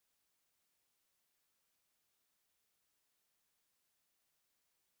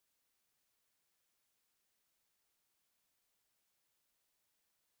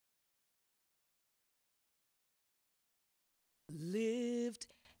Lift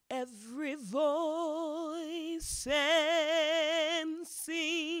every voice and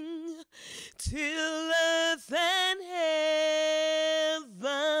sing till earth and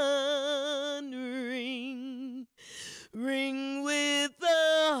heaven ring, ring with the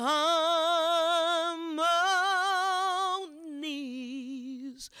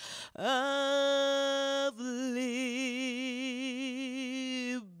harmonies of liberty.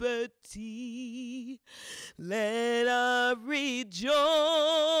 Let our rejoicing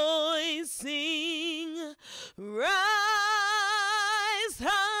rise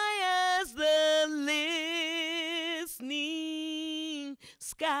high as the listening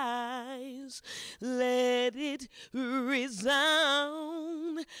skies. Let it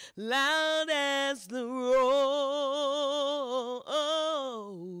resound loud as the rolling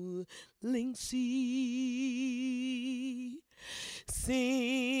sea.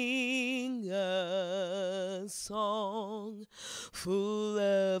 Sing a song full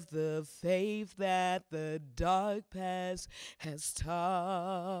of the faith that the dark past has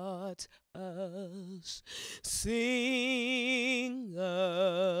taught us. Sing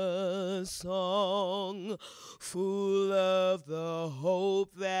a song full of the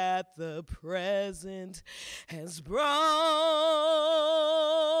hope that the present has brought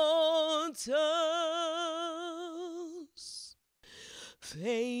us.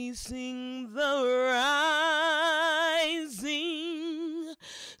 Facing the rising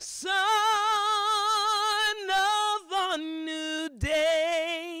sun of a new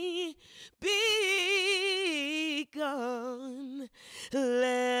day begun,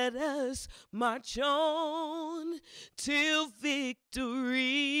 let us march on till victory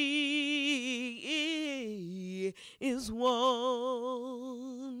is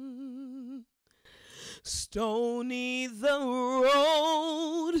won. Stony the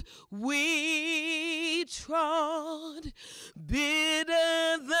road we trod,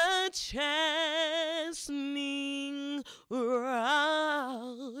 bitter the chastening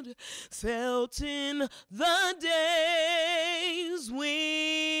rod, felt in the days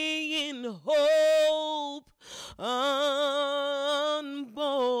when hope unborn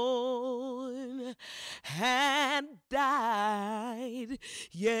had died,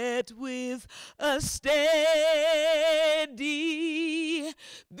 yet with a steady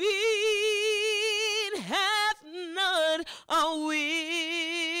beat hath not a weary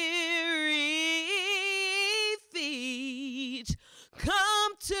feet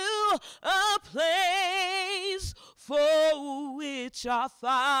come to a place for which our fathers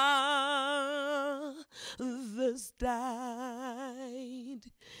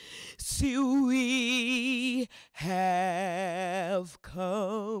died. See, we have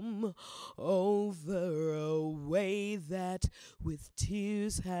come over a way that with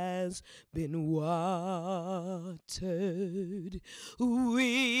tears has been watered.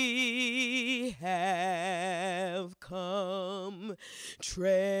 We have come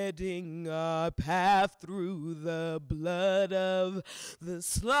treading our path through the blood of the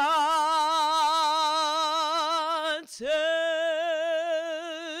slaughtered.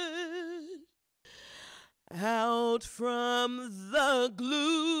 Out from the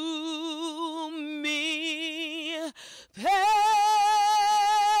gloomy past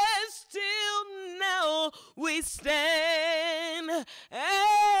till now we stand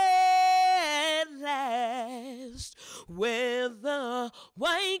at last, where the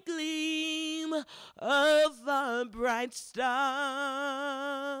white gleam of a bright star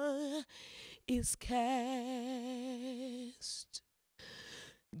is cast.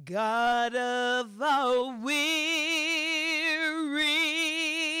 God of our weary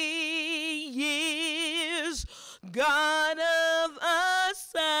years, God of our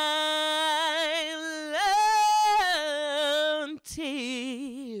silent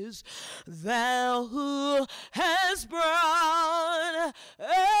tears, thou who hast brought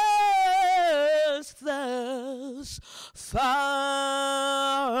us thus far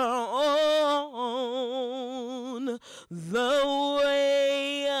on the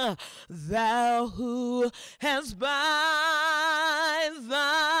way, thou who hast by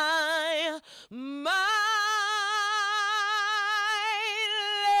thy might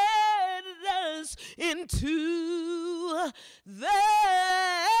led us into the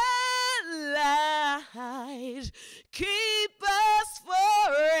light, keep us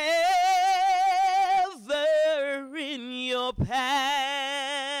forever in your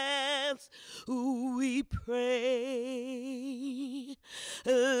path, we pray.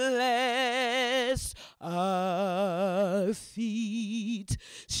 Let lest our feet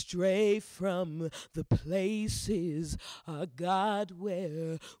stray from the places, God,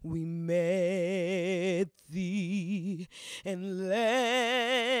 where we met thee, and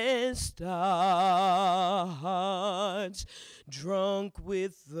lest our hearts, drunk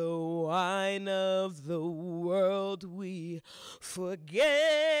with the wine of the world, we forget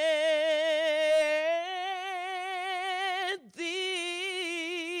thee.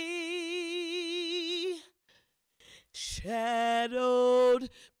 Shadowed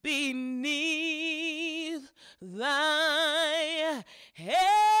beneath thy hand,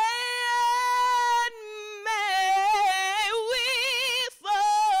 may we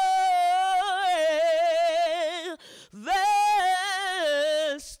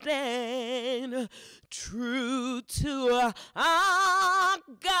forever stand true to our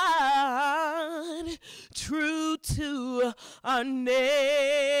God, true to our native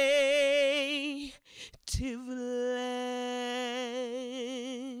land.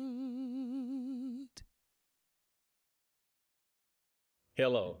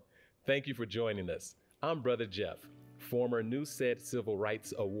 Hello, thank you for joining us. I'm Brother Jeff, former NEWSED Civil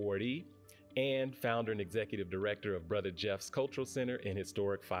Rights Awardee and founder and executive director of Brother Jeff's Cultural Center and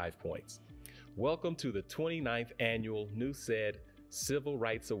Historic 5 Points. Welcome to the 29th annual NEWSED Civil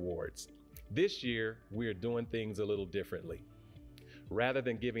Rights Awards. This year, we're doing things a little differently. Rather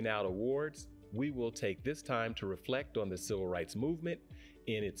than giving out awards, we will take this time to reflect on the civil rights movement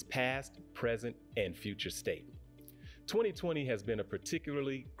in its past, present, and future state. 2020 has been a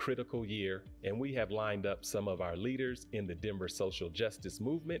particularly critical year, and we have lined up some of our leaders in the Denver social justice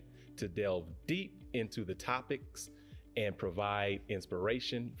movement to delve deep into the topics and provide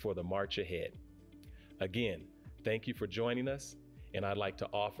inspiration for the march ahead. Again, thank you for joining us, and I'd like to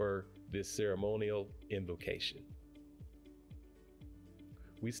offer this ceremonial invocation.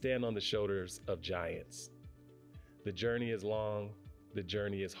 We stand on the shoulders of giants. The journey is long, the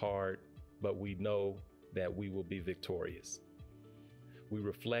journey is hard, but we know that we will be victorious. We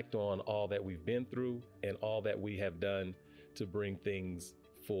reflect on all that we've been through and all that we have done to bring things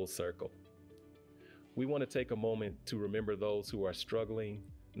full circle. We want to take a moment to remember those who are struggling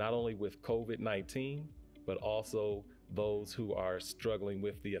not only with COVID-19, but also those who are struggling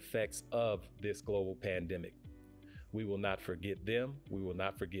with the effects of this global pandemic. We will not forget them, we will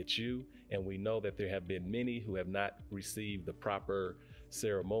not forget you, and we know that there have been many who have not received the proper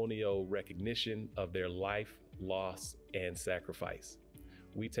ceremonial recognition of their life, loss, and sacrifice.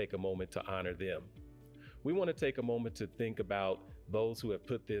 We take a moment to honor them. We want to take a moment to think about those who have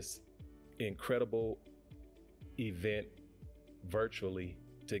put this incredible event virtually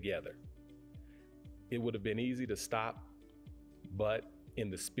together. It would have been easy to stop, but in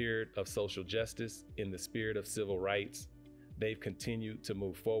the spirit of social justice, in the spirit of civil rights, they've continued to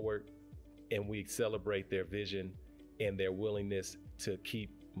move forward, and we celebrate their vision and their willingness to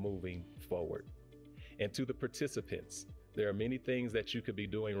keep moving forward. And to the participants, there are many things that you could be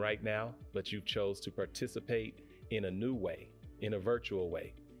doing right now, but you've chose to participate in a new way, in a virtual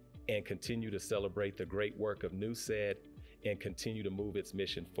way, and continue to celebrate the great work of NEWSED and continue to move its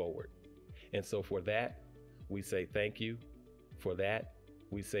mission forward. And so for that, we say thank you. For that,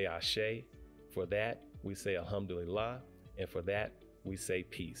 we say Ashe. For that, we say Alhamdulillah. And for that, we say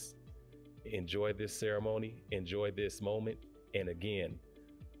peace. Enjoy this ceremony, enjoy this moment. And again,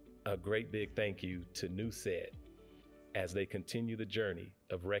 a great big thank you to NEWSED as they continue the journey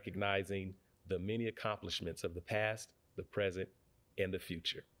of recognizing the many accomplishments of the past, the present, and the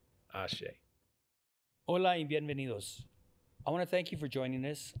future. Ashe. Hola y bienvenidos. I want to thank you for joining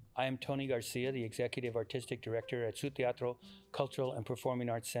us. I am Tony Garcia, the Executive Artistic Director at Su Teatro Cultural and Performing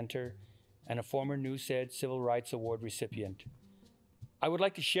Arts Center and a former NEWSED Civil Rights Award recipient. I would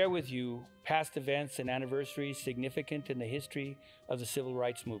like to share with you past events and anniversaries significant in the history of the civil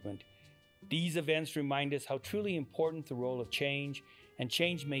rights movement. These events remind us how truly important the role of change and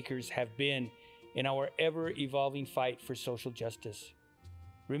change makers have been in our ever-evolving fight for social justice.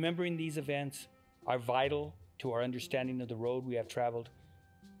 Remembering these events are vital to our understanding of the road we have traveled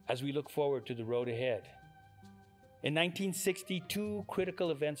as we look forward to the road ahead. In 1960, two critical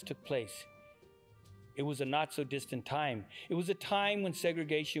events took place. It was a not-so-distant time. It was a time when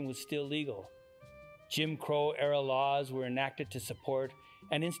segregation was still legal. Jim Crow-era laws were enacted to support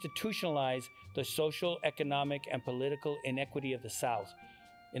and institutionalize the social, economic, and political inequity of the South,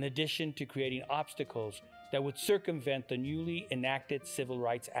 in addition to creating obstacles that would circumvent the newly enacted Civil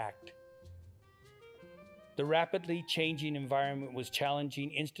Rights Act. The rapidly changing environment was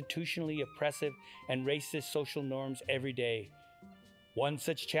challenging institutionally oppressive and racist social norms every day. One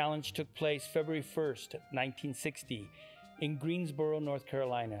such challenge took place February 1st, 1960, in Greensboro, North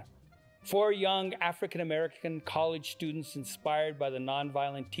Carolina, 4 young African-American college students inspired by the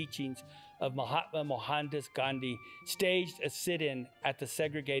nonviolent teachings of Mahatma Mohandas Gandhi staged a sit-in at the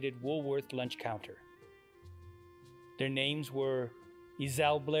segregated Woolworth lunch counter. Their names were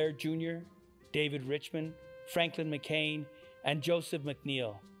Ezell Blair Jr., David Richmond, Franklin McCain, and Joseph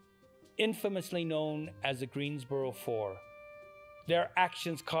McNeil, infamously known as the Greensboro Four. Their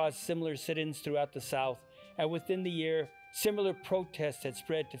actions caused similar sit-ins throughout the South, and within the year, similar protests had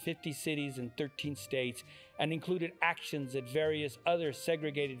spread to 50 cities in 13 states and included actions at various other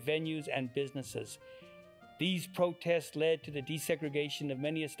segregated venues and businesses. These protests led to the desegregation of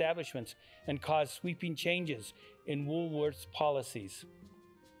many establishments and caused sweeping changes in Woolworth's policies.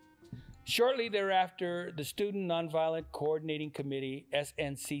 Shortly thereafter, the Student Nonviolent Coordinating Committee,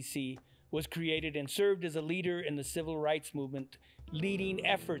 SNCC, was created and served as a leader in the civil rights movement, leading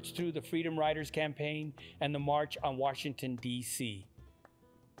efforts through the Freedom Riders campaign and the March on Washington, D.C.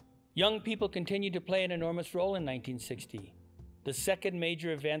 Young people continued to play an enormous role in 1960. The second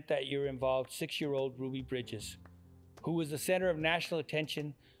major event that year involved 6-year-old Ruby Bridges, who was the center of national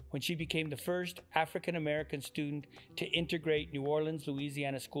attention when she became the first African-American student to integrate New Orleans,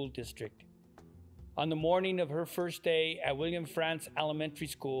 Louisiana School District. On the morning of her first day at William Frantz Elementary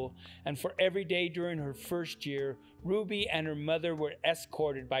School, and for every day during her first year, Ruby and her mother were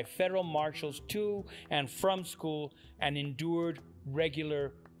escorted by federal marshals to and from school and endured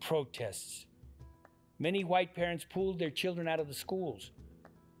regular protests. Many white parents pulled their children out of the schools.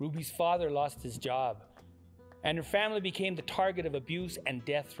 Ruby's father lost his job, and her family became the target of abuse and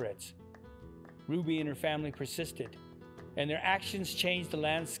death threats. Ruby and her family persisted, and their actions changed the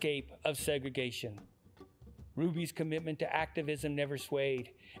landscape of segregation. Ruby's commitment to activism never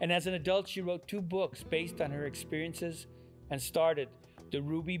swayed, and as an adult, she wrote 2 books based on her experiences and started the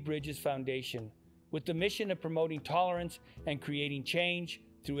Ruby Bridges Foundation with the mission of promoting tolerance and creating change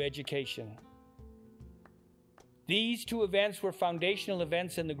through education. These 2 events were foundational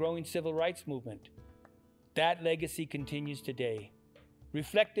events in the growing civil rights movement. That legacy continues today,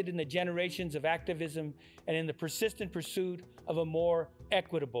 reflected in the generations of activism and in the persistent pursuit of a more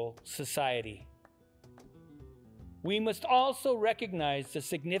equitable society. We must also recognize the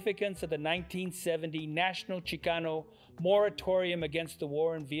significance of the 1970 National Chicano Moratorium against the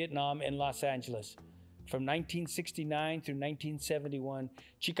war in Vietnam in Los Angeles. From 1969 through 1971,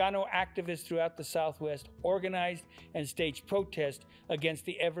 Chicano activists throughout the Southwest organized and staged protests against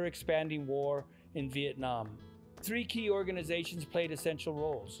the ever-expanding war in Vietnam. 3 key organizations played essential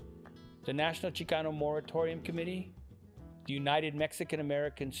roles: the National Chicano Moratorium Committee, the United Mexican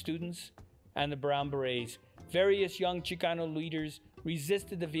American Students, and the Brown Berets. Various young Chicano leaders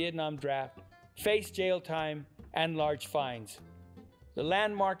resisted the Vietnam draft, faced jail time, and large fines. The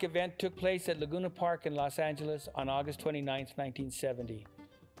landmark event took place at Laguna Park in Los Angeles on August 29, 1970.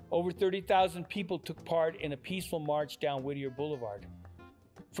 Over 30,000 people took part in a peaceful march down Whittier Boulevard.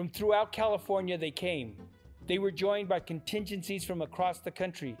 From throughout California they came. They were joined by contingencies from across the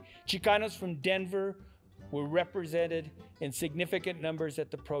country. Chicanos from Denver were represented in significant numbers at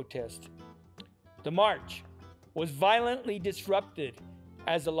the protest. The march was violently disrupted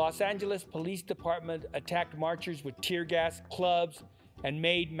as the Los Angeles Police Department attacked marchers with tear gas, clubs, and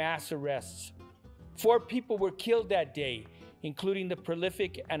made mass arrests. 4 people were killed that day, including the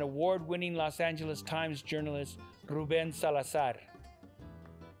prolific and award-winning Los Angeles Times journalist Ruben Salazar.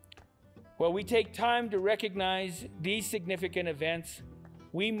 While we take time to recognize these significant events,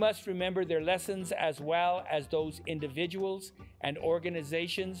 we must remember their lessons as well as those individuals and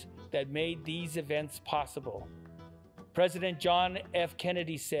organizations that made these events possible. President John F.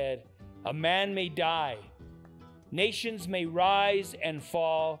 Kennedy said, "A man may die, nations may rise and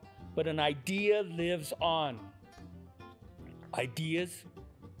fall, but an idea lives on." Ideas,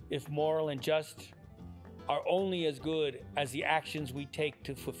 if moral and just, are only as good as the actions we take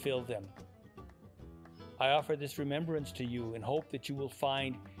to fulfill them. I offer this remembrance to you and hope that you will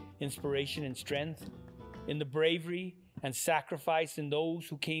find inspiration and strength in the bravery and sacrifice in those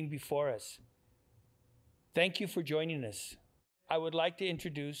who came before us. Thank you for joining us. I would like to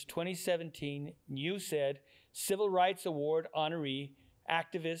introduce 2017 NEWSED Civil Rights Award honoree,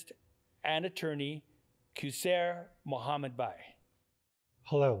 activist, and attorney, Qusair Mohamedbhai.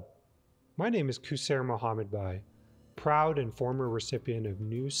 Hello, my name is Qusair Mohamedbhai, proud and former recipient of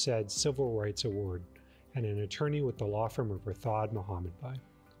NEWSED Civil Rights Award and an attorney with the law firm of Mohamedbhai.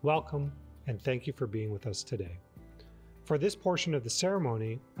 Welcome, and thank you for being with us today. For this portion of the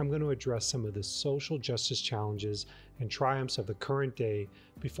ceremony, I'm going to address some of the social justice challenges and triumphs of the current day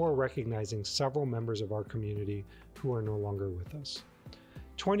before recognizing several members of our community who are no longer with us.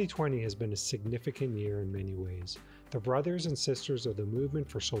 2020 has been a significant year in many ways, The brothers and sisters of the movement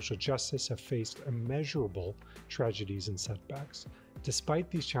for social justice have faced immeasurable tragedies and setbacks.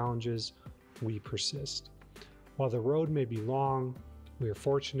 Despite these challenges, we persist. While the road may be long, we are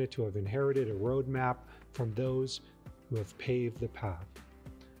fortunate to have inherited a roadmap from those who have paved the path.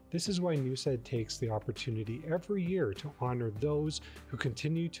 This is why NEWSED takes the opportunity every year to honor those who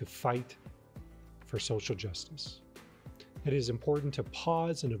continue to fight for social justice. It is important to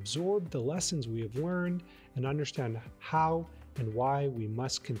pause and absorb the lessons we have learned and understand how and why we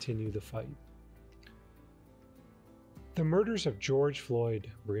must continue the fight. The murders of George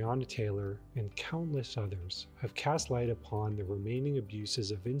Floyd, Breonna Taylor, and countless others have cast light upon the remaining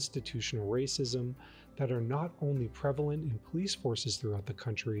abuses of institutional racism that are not only prevalent in police forces throughout the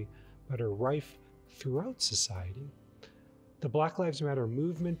country, but are rife throughout society. The Black Lives Matter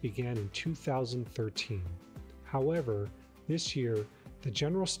movement began in 2013. However, this year, the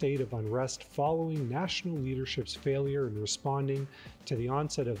general state of unrest following national leadership's failure in responding to the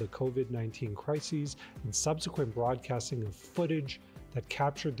onset of the COVID-19 crises and subsequent broadcasting of footage that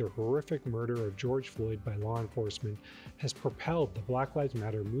captured the horrific murder of George Floyd by law enforcement has propelled the Black Lives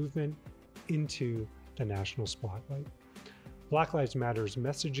Matter movement into the national spotlight. Black Lives Matter's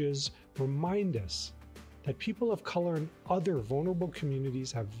messages remind us that people of color and other vulnerable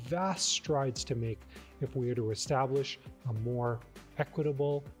communities have vast strides to make if we are to establish a more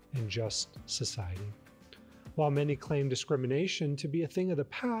equitable and just society. While many claim discrimination to be a thing of the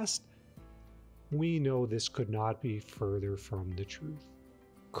past, we know this could not be further from the truth.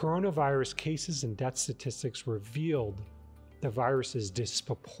 Coronavirus cases and death statistics revealed the virus's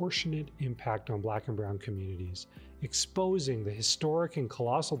disproportionate impact on Black and Brown communities, exposing the historic and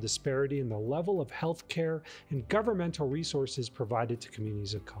colossal disparity in the level of health care and governmental resources provided to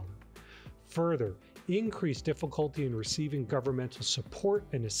communities of color. Further, increased difficulty in receiving governmental support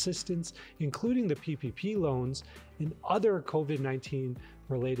and assistance, including the PPP loans and other COVID-19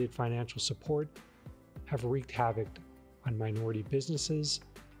 related financial support, have wreaked havoc on minority businesses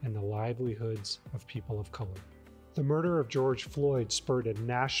and the livelihoods of people of color. The murder of George Floyd spurred a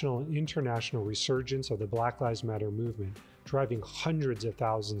national and international resurgence of the Black Lives Matter movement, driving hundreds of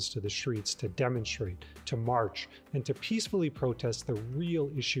thousands to the streets to demonstrate, to march, and to peacefully protest the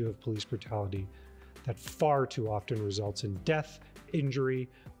real issue of police brutality that far too often results in death, injury,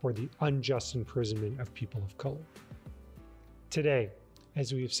 or the unjust imprisonment of people of color. Today,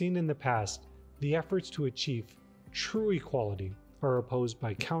 as we have seen in the past, the efforts to achieve true equality are opposed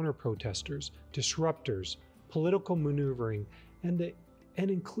by counter-protesters, disruptors, political maneuvering, and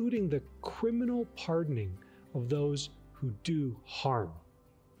including the criminal pardoning of those who do harm.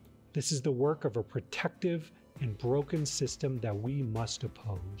 This is the work of a protective and broken system that we must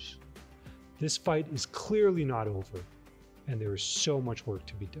oppose. This fight is clearly not over, and there is so much work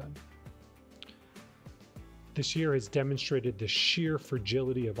to be done. This year has demonstrated the sheer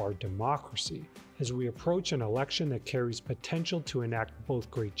fragility of our democracy as we approach an election that carries potential to enact both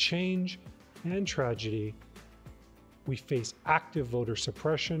great change and tragedy. We face active voter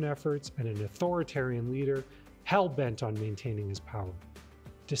suppression efforts and an authoritarian leader hell-bent on maintaining his power.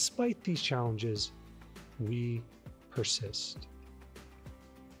 Despite these challenges, we persist.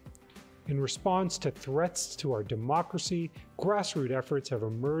 In response to threats to our democracy, grassroots efforts have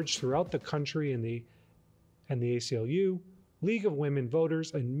emerged throughout the country, and the ACLU, League of Women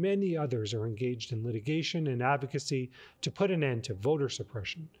Voters, and many others are engaged in litigation and advocacy to put an end to voter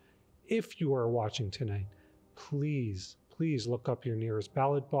suppression. If you are watching tonight, please look up your nearest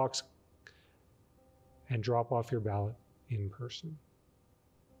ballot box and drop off your ballot in person.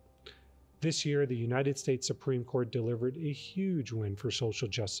 This year, the United States Supreme Court delivered a huge win for social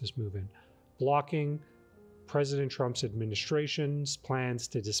justice movement, blocking President Trump's administration's plans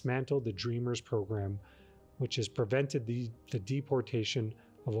to dismantle the Dreamers program, which has prevented the deportation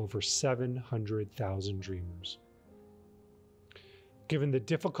of over 700,000 Dreamers. Given the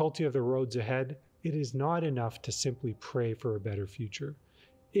difficulty of the roads ahead, it is not enough to simply pray for a better future.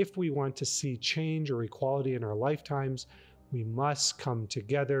 If we want to see change or equality in our lifetimes, we must come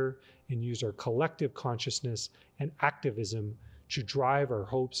together and use our collective consciousness and activism to drive our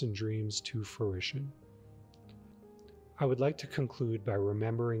hopes and dreams to fruition. I would like to conclude by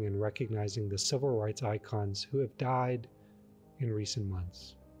remembering and recognizing the civil rights icons who have died in recent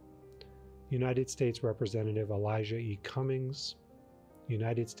months. United States Representative Elijah E. Cummings,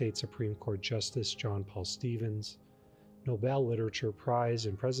 United States Supreme Court Justice John Paul Stevens, Nobel Literature Prize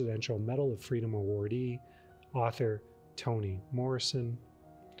and Presidential Medal of Freedom awardee, author Toni Morrison,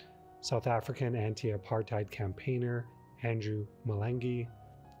 South African anti-apartheid campaigner Andrew Mulengi,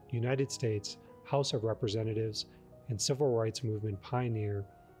 United States House of Representatives and Civil Rights Movement pioneer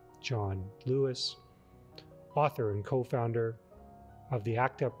John Lewis, author and co-founder of the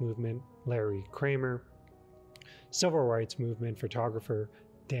ACT UP movement, Larry Kramer, civil rights movement photographer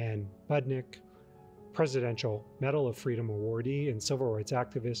Dan Budnick, Presidential Medal of Freedom awardee and civil rights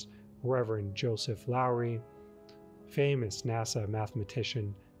activist Reverend Joseph Lowry, famous NASA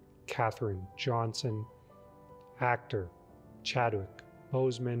mathematician Katherine Johnson, actor Chadwick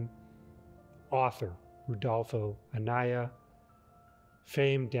Boseman, author Rudolfo Anaya,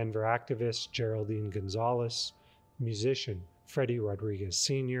 famed Denver activist Geraldine Gonzalez, musician Freddie Rodriguez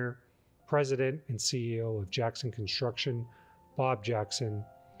Sr., President and CEO of Jackson Construction, Bob Jackson,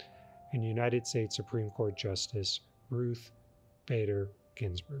 and United States Supreme Court Justice Ruth Bader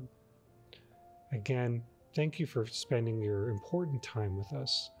Ginsburg. Again, thank you for spending your important time with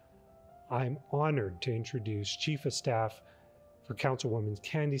us. I'm honored to introduce Chief of Staff for Councilwoman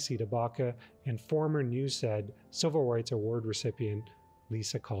Candy C. Tabaka and former NEWSED Civil Rights Award recipient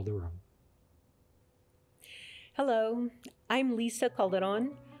Lisa Calderon. Hello, I'm Lisa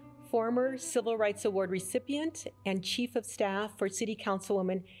Calderon, former Civil Rights Award recipient and Chief of Staff for City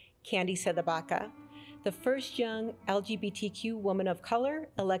Councilwoman Candy C. Tabaka, the first young LGBTQ woman of color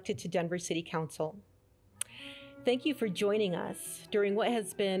elected to Denver City Council. Thank you for joining us during what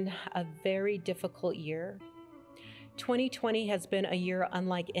has been a very difficult year. 2020 has been a year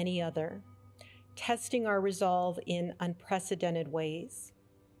unlike any other, testing our resolve in unprecedented ways.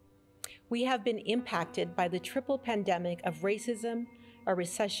 We have been impacted by the triple pandemic of racism, a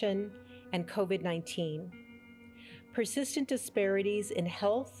recession, and COVID-19. Persistent disparities in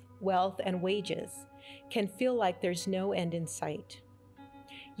health, wealth, and wages can feel like there's no end in sight.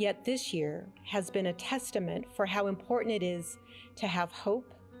 Yet this year has been a testament for how important it is to have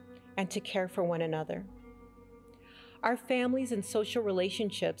hope and to care for one another. Our families and social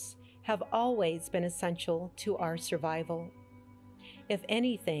relationships have always been essential to our survival. If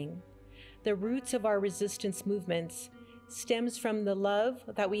anything, the roots of our resistance movements stems from the love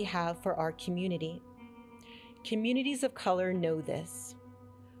that we have for our community. Communities of color know this.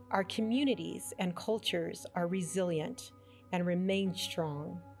 Our communities and cultures are resilient and remain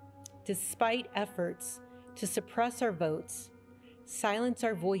strong, despite efforts to suppress our votes, silence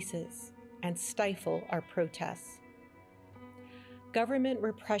our voices, and stifle our protests. Government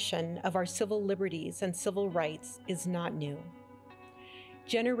repression of our civil liberties and civil rights is not new.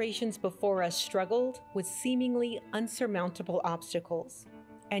 Generations before us struggled with seemingly unsurmountable obstacles,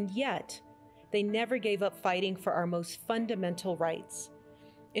 and yet they never gave up fighting for our most fundamental rights,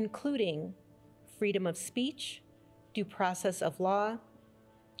 including freedom of speech, due process of law,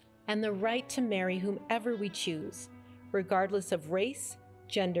 and the right to marry whomever we choose, regardless of race,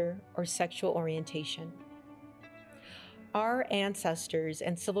 gender, or sexual orientation. Our ancestors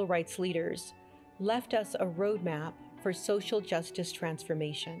and civil rights leaders left us a roadmap for social justice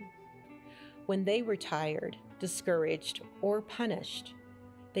transformation. When they were tired, discouraged, or punished,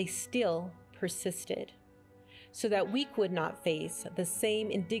 they still persisted so that we could not face the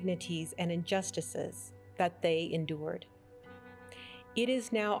same indignities and injustices that they endured. It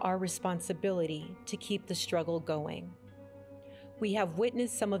is now our responsibility to keep the struggle going. We have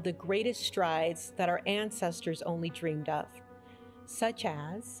witnessed some of the greatest strides that our ancestors only dreamed of, such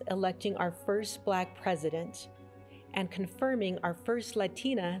as electing our first Black president and confirming our first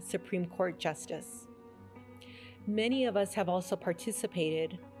Latina Supreme Court justice. Many of us have also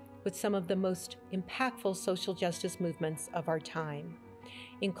participated with some of the most impactful social justice movements of our time,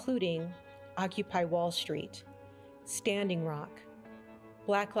 including Occupy Wall Street, Standing Rock,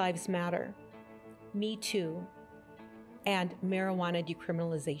 Black Lives Matter, Me Too, and marijuana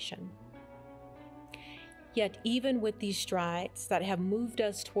decriminalization. Yet even with these strides that have moved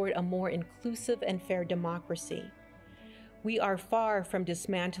us toward a more inclusive and fair democracy, we are far from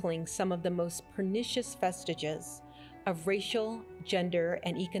dismantling some of the most pernicious vestiges of racial, gender,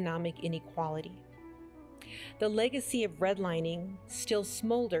 and economic inequality. The legacy of redlining still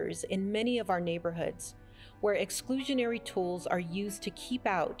smolders in many of our neighborhoods, where exclusionary tools are used to keep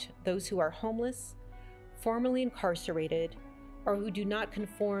out those who are homeless, formerly incarcerated, or who do not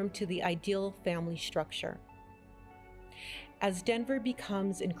conform to the ideal family structure. As Denver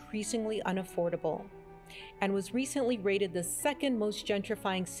becomes increasingly unaffordable and was recently rated the second most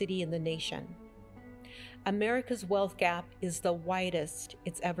gentrifying city in the nation, America's wealth gap is the widest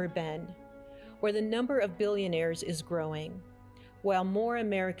it's ever been, where the number of billionaires is growing, while more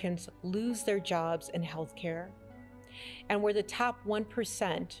Americans lose their jobs in healthcare, and where the top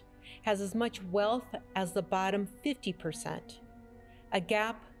 1% has as much wealth as the bottom 50%, a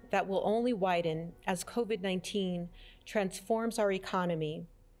gap that will only widen as COVID-19 transforms our economy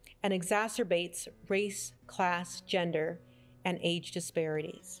and exacerbates race, class, gender, and age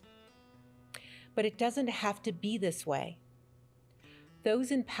disparities. But it doesn't have to be this way.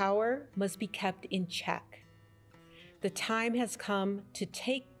 Those in power must be kept in check. The time has come to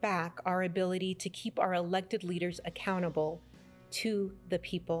take back our ability to keep our elected leaders accountable to the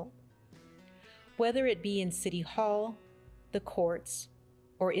people. Whether it be in City Hall, the courts,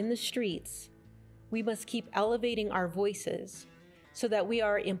 or in the streets, we must keep elevating our voices so that we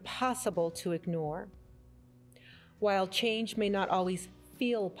are impossible to ignore. While change may not always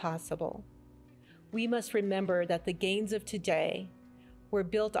feel possible, we must remember that the gains of today were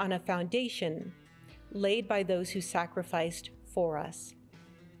built on a foundation laid by those who sacrificed for us.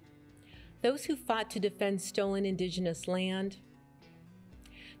 Those who fought to defend stolen Indigenous land,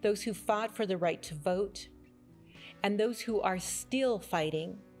 those who fought for the right to vote, and those who are still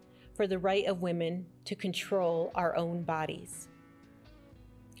fighting for the right of women to control our own bodies.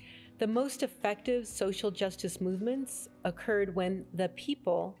 The most effective social justice movements occurred when the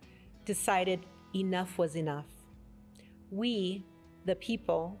people decided enough was enough. We, the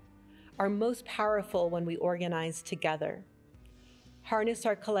people, are most powerful when we organize together, harness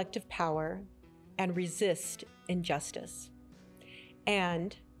our collective power, and resist injustice.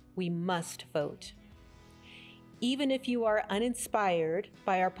 And we must vote. Even if you are uninspired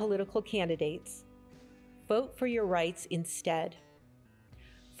by our political candidates, vote for your rights instead.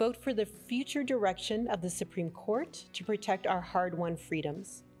 Vote for the future direction of the Supreme Court to protect our hard-won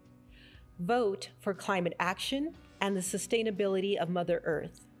freedoms. Vote for climate action and the sustainability of Mother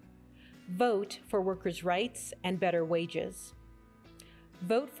Earth. Vote for workers' rights and better wages.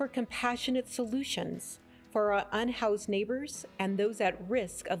 Vote for compassionate solutions for our unhoused neighbors and those at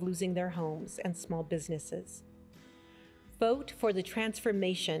risk of losing their homes and small businesses. Vote for the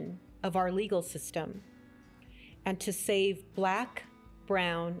transformation of our legal system and to save Black,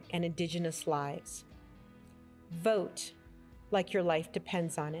 Brown, and Indigenous lives. Vote like your life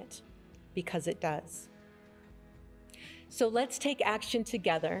depends on it, because it does. So let's take action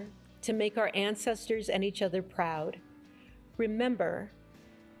together to make our ancestors and each other proud. Remember,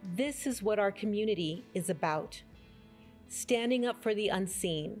 this is what our community is about: standing up for the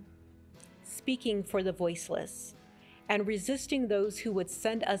unseen, speaking for the voiceless, and resisting those who would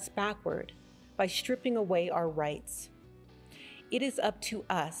send us backward by stripping away our rights. It is up to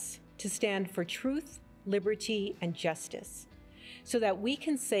us to stand for truth, liberty, and justice, so that we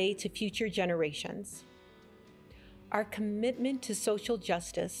can say to future generations, our commitment to social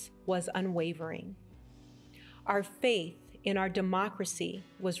justice was unwavering. Our faith in our democracy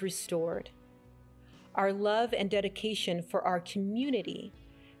was restored. Our love and dedication for our community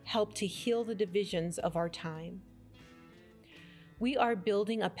helped to heal the divisions of our time. We are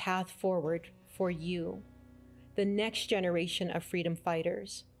building a path forward for you, the next generation of freedom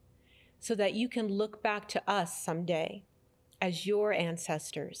fighters, so that you can look back to us someday as your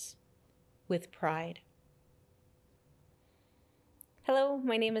ancestors with pride. Hello,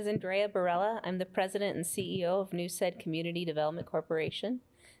 my name is Andrea Barella. I'm the president and CEO of NEWSED Community Development Corporation.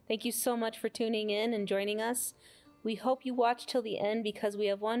 Thank you so much for tuning in and joining us. We hope you watch till the end because we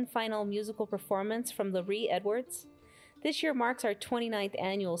have one final musical performance from Larea Edwards. This year marks our 29th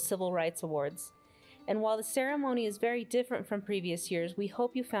annual Civil Rights Awards. And while the ceremony is very different from previous years, we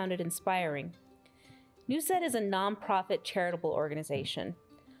hope you found it inspiring. NEWSED is a nonprofit charitable organization.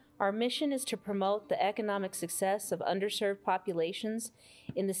 Our mission is to promote the economic success of underserved populations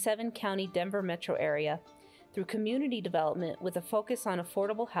in the 7-county Denver metro area through community development with a focus on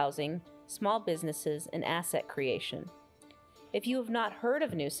affordable housing, small businesses, and asset creation. If you have not heard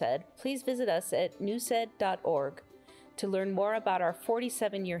of NEWSED, please visit us at newsed.org to learn more about our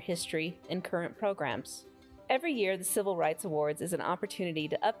 47-year history and current programs. Every year, the Civil Rights Awards is an opportunity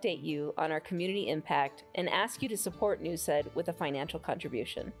to update you on our community impact and ask you to support NEWSED with a financial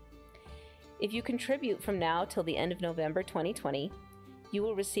contribution. If you contribute from now till the end of November 2020, you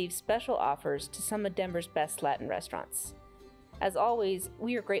will receive special offers to some of Denver's best Latin restaurants. As always,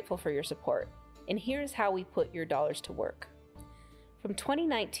 we are grateful for your support, and here's how we put your dollars to work. From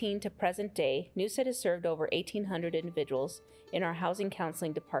 2019 to present day, NEWSED has served over 1,800 individuals in our housing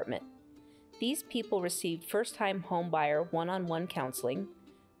counseling department. These people received first-time homebuyer one-on-one counseling,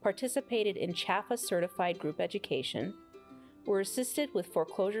 participated in CHAFA certified group education, were assisted with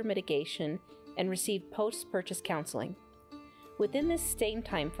foreclosure mitigation, and received post-purchase counseling. Within this same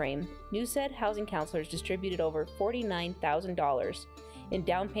time frame, NEWSED housing counselors distributed over $49,000 in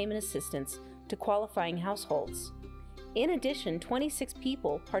down payment assistance to qualifying households. In addition, 26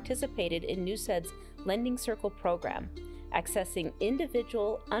 people participated in NEWSED's Lending Circle program, accessing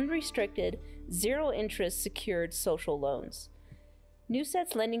individual, unrestricted, zero-interest secured social loans.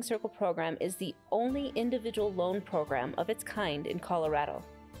 NEWSED's Lending Circle program is the only individual loan program of its kind in Colorado.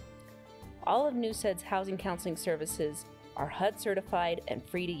 All of NEWSED's housing counseling services are HUD certified and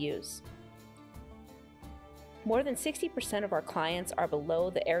free to use. More than 60% of our clients are below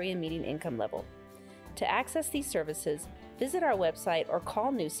the area median income level. To access these services, visit our website or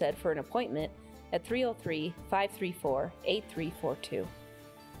call NEWSED for an appointment at 303-534-8342.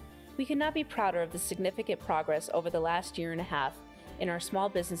 We could not be prouder of the significant progress over the last year and a half in our small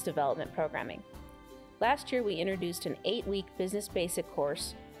business development programming. Last year, we introduced an 8-week business basic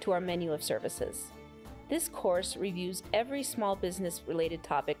course to our menu of services. This course reviews every small business related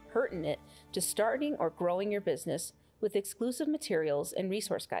topic pertinent to starting or growing your business with exclusive materials and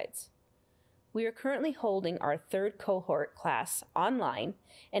resource guides. We are currently holding our 3rd cohort class online,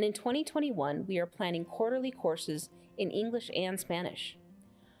 and in 2021, we are planning quarterly courses in English and Spanish.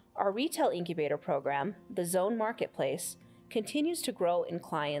 Our retail incubator program, the Zone Marketplace, continues to grow in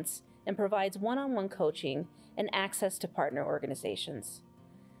clients and provides one-on-one coaching and access to partner organizations.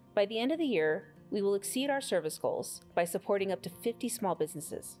 By the end of the year, we will exceed our service goals by supporting up to 50 small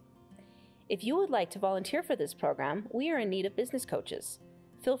businesses. If you would like to volunteer for this program, we are in need of business coaches.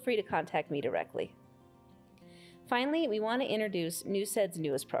 Feel free to contact me directly. Finally, we want to introduce NEWSED's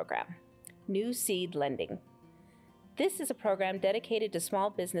newest program, NEWSED Lending. This is a program dedicated to small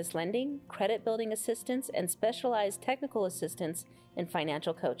business lending, credit building assistance, and specialized technical assistance and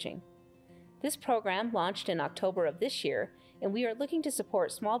financial coaching. This program launched in October of this year, and we are looking to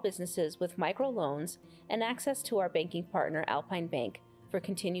support small businesses with microloans and access to our banking partner, Alpine Bank, for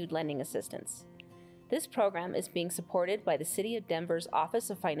continued lending assistance. This program is being supported by the City of Denver's Office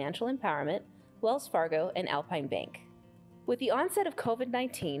of Financial Empowerment, Wells Fargo, and Alpine Bank. With the onset of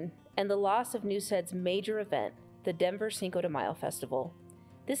COVID-19 and the loss of NEWSED's major event, the Denver Cinco de Mayo Festival,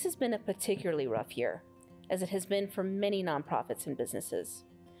 this has been a particularly rough year, as it has been for many nonprofits and businesses.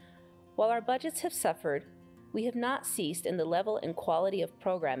 While our budgets have suffered, we have not ceased in the level and quality of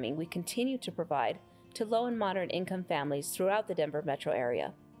programming we continue to provide to low and moderate income families throughout the Denver metro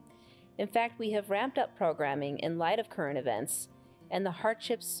area. In fact, we have ramped up programming in light of current events and the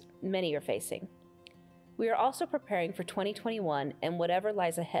hardships many are facing. We are also preparing for 2021 and whatever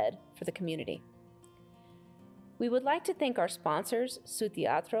lies ahead for the community. We would like to thank our sponsors, Su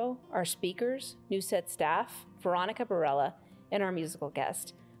Teatro, our speakers, NEWSED staff, Veronica Barella, and our musical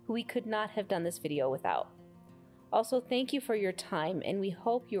guest, who we could not have done this video without. Also, thank you for your time, and we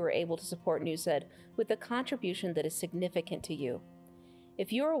hope you are able to support NEWSED with a contribution that is significant to you.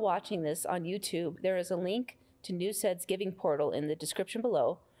 If you are watching this on YouTube, there is a link to NEWSED's giving portal in the description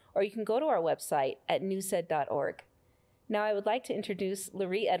below, or you can go to our website at newsed.org. Now I would like to introduce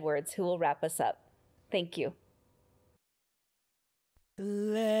Larea Edwards, who will wrap us up. Thank you.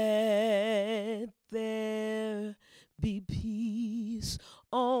 Let there be peace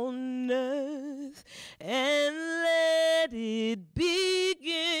on earth, and let it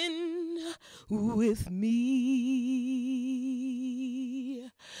begin with me.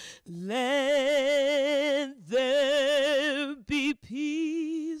 Let there be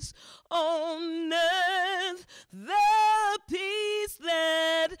peace on earth, the peace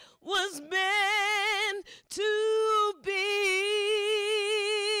that was meant to be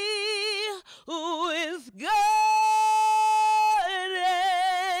with God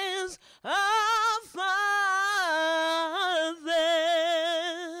as our Father.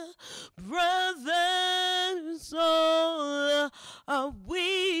 Brothers, all are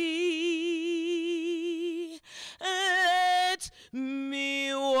we. Let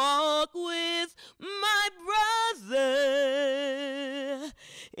me walk with my brother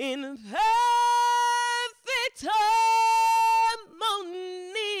in perfect harmony.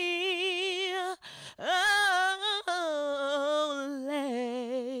 Oh,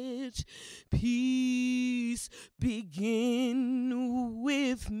 let peace begin.